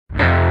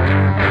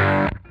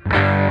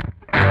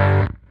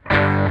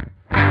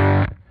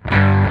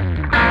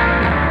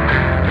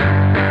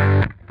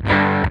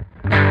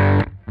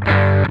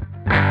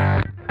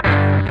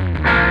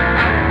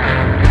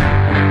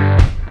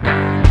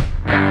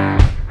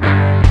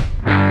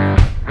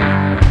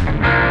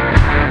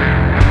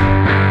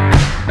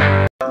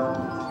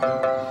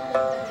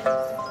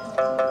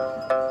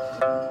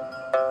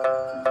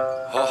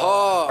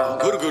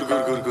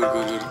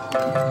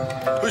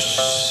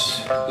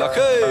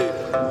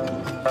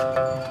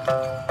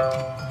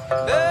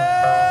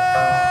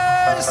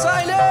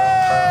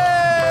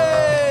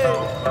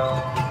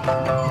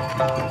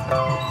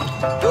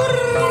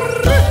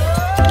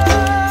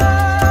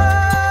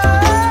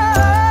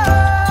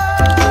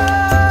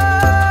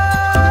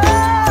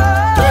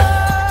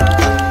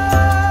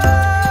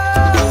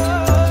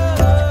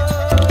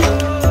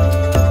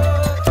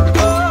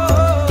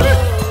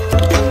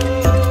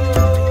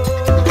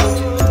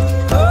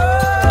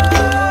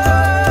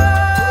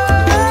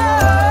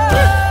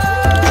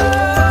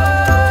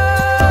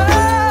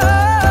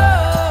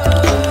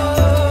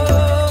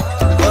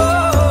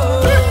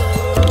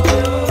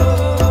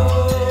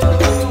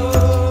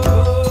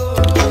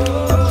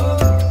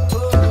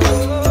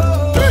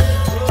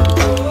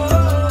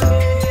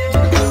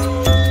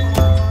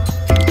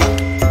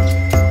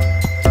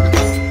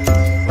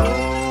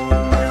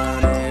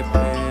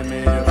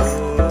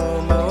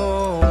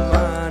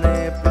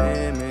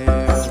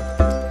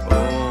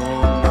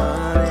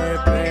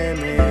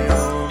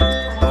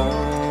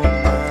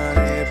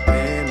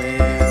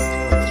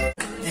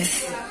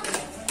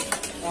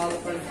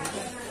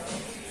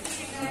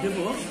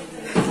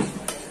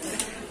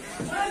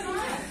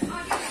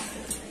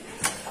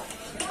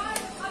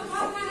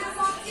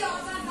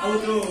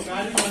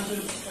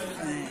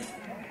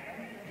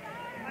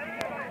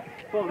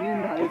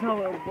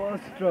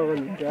बस ट्रबल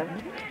हुन्छ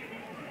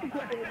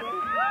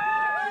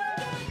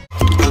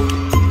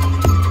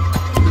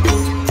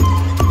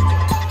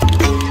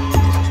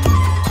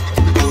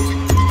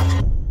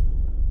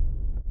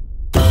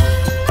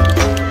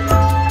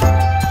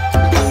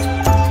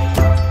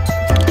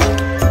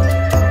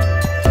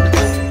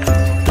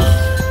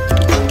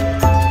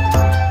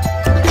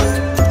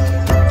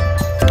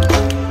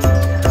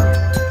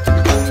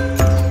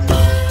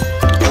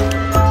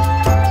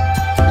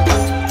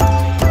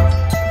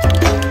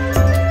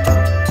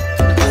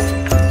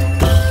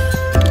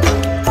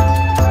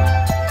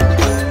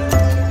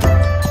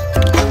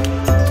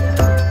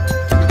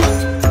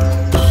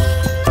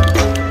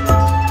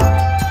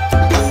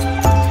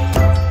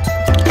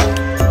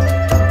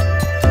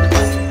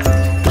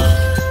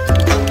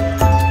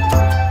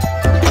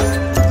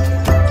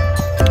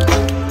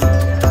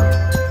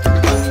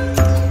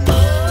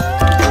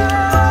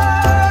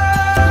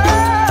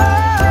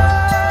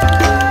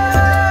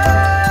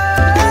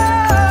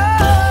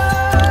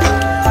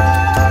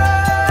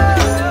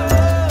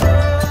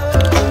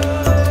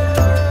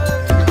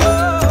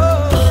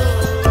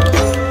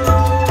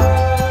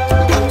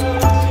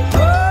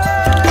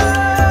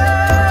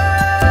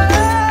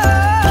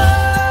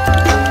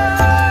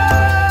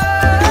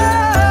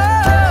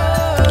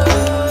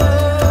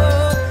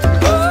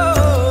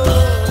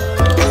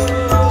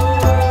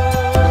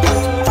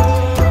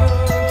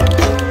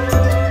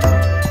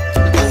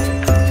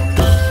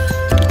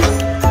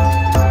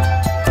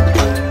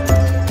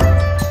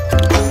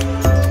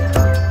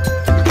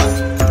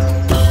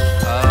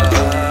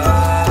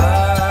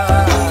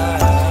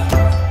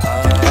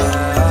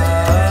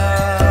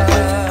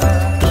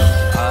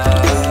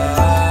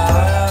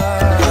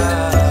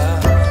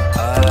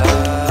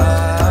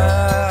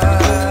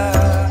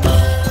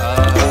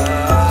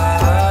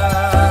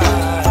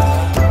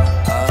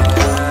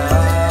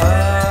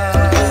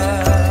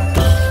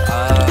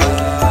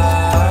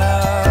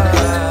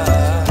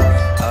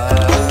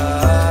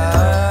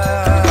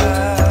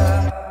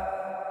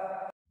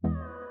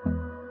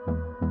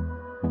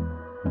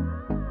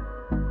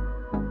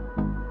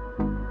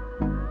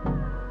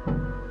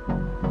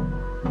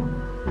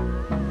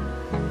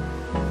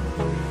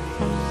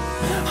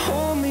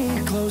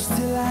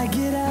till I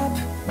get up.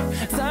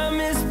 Time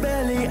is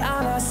barely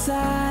on our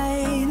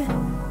side.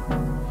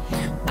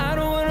 I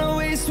don't wanna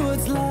waste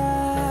what's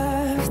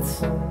left.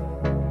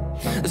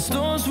 The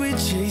storms we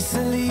chase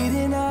are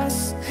leading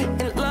us,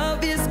 and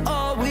love is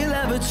all we'll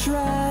ever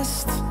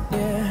trust.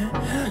 Yeah,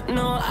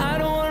 no, I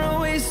don't wanna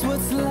waste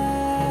what's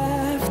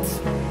left.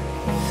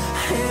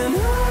 And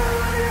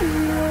on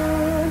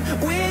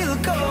we'll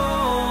go,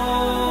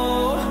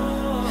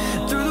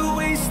 through the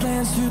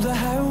wastelands, through the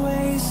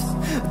highways,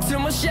 till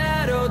my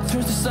shadow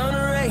turns to sun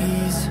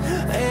rays.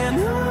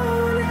 And